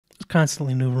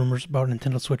constantly new rumors about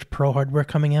Nintendo Switch Pro hardware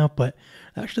coming out, but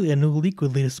actually a new leak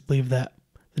would lead us to believe that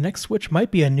the next Switch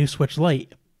might be a new Switch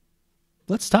Lite.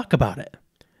 Let's talk about it.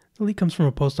 The leak comes from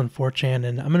a post on 4chan,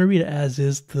 and I'm going to read it as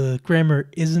is. The grammar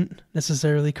isn't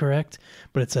necessarily correct,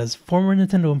 but it says, "Former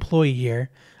Nintendo employee here.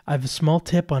 I have a small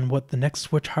tip on what the next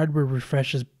Switch hardware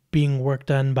refresh is being worked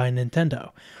on by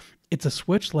Nintendo. It's a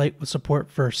Switch Lite with support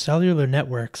for cellular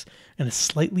networks and a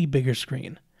slightly bigger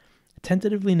screen.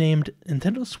 Tentatively named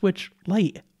Nintendo Switch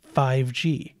Lite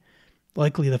 5G,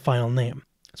 likely the final name.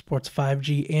 Supports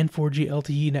 5G and 4G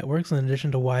LTE networks in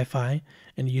addition to Wi-Fi,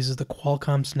 and uses the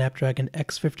Qualcomm Snapdragon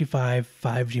X55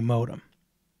 5G modem.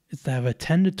 It's to have a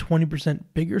 10 to 20%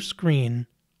 bigger screen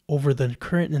over the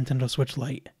current Nintendo Switch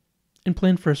Lite, and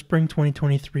planned for a spring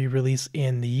 2023 release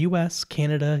in the US,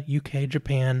 Canada, UK,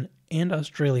 Japan, and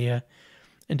Australia,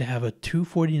 and to have a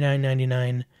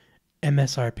 $249.99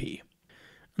 MSRP.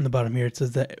 On the bottom here, it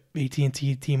says that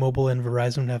AT&T, T-Mobile, and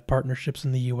Verizon have partnerships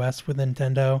in the US with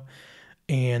Nintendo,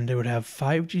 and it would have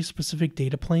 5G specific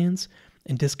data plans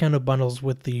and discounted bundles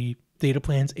with the data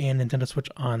plans and Nintendo Switch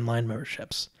Online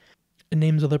memberships. It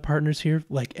names other partners here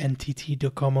like NTT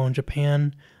Docomo in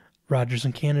Japan, Rogers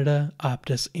in Canada,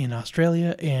 Optus in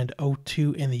Australia, and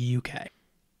O2 in the UK.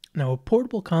 Now, a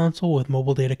portable console with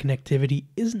mobile data connectivity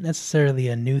isn't necessarily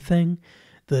a new thing.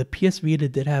 The PS Vita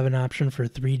did have an option for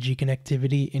 3G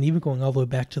connectivity, and even going all the way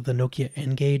back to the Nokia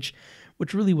N-Gage,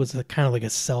 which really was kind of like a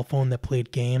cell phone that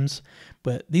played games.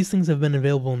 But these things have been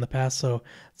available in the past, so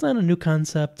it's not a new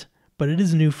concept, but it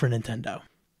is new for Nintendo.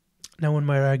 Now, one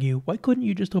might argue, why couldn't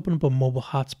you just open up a mobile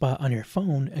hotspot on your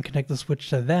phone and connect the Switch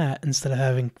to that instead of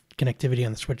having connectivity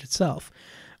on the Switch itself?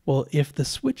 Well, if the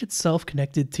Switch itself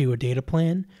connected to a data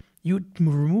plan, you would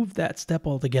remove that step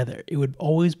altogether. It would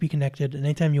always be connected, and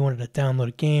anytime you wanted to download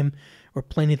a game or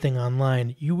play anything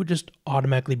online, you would just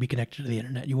automatically be connected to the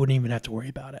internet. You wouldn't even have to worry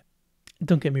about it.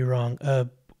 Don't get me wrong,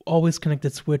 always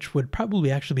connected Switch would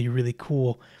probably actually be really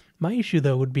cool. My issue,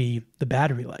 though, would be the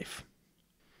battery life.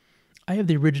 I have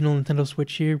the original Nintendo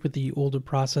Switch here with the older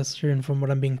processor, and from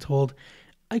what I'm being told,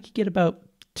 I could get about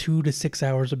 2 to 6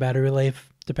 hours of battery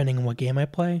life, depending on what game I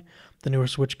play. The newer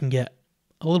Switch can get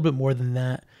a little bit more than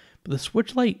that, but the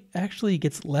Switch Lite actually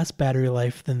gets less battery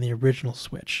life than the original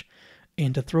Switch.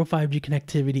 And to throw 5G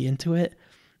connectivity into it,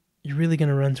 you're really going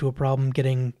to run into a problem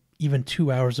getting even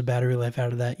 2 hours of battery life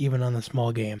out of that, even on the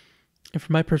small game. And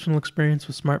from my personal experience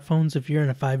with smartphones, if you're in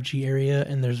a 5G area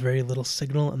and there's very little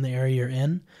signal in the area you're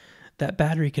in, that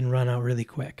battery can run out really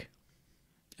quick.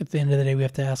 At the end of the day, we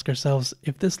have to ask ourselves,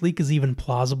 if this leak is even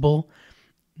plausible,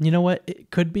 you know what? It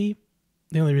could be.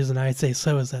 The only reason I say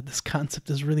so is that this concept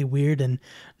is really weird and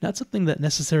not something that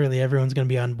necessarily everyone's going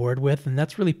to be on board with, and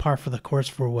that's really par for the course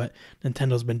for what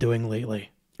Nintendo's been doing lately.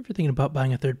 If you're thinking about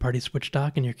buying a third-party Switch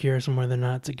dock and you're curious on whether or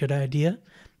not it's a good idea,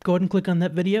 go ahead and click on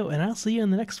that video, and I'll see you in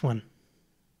the next one.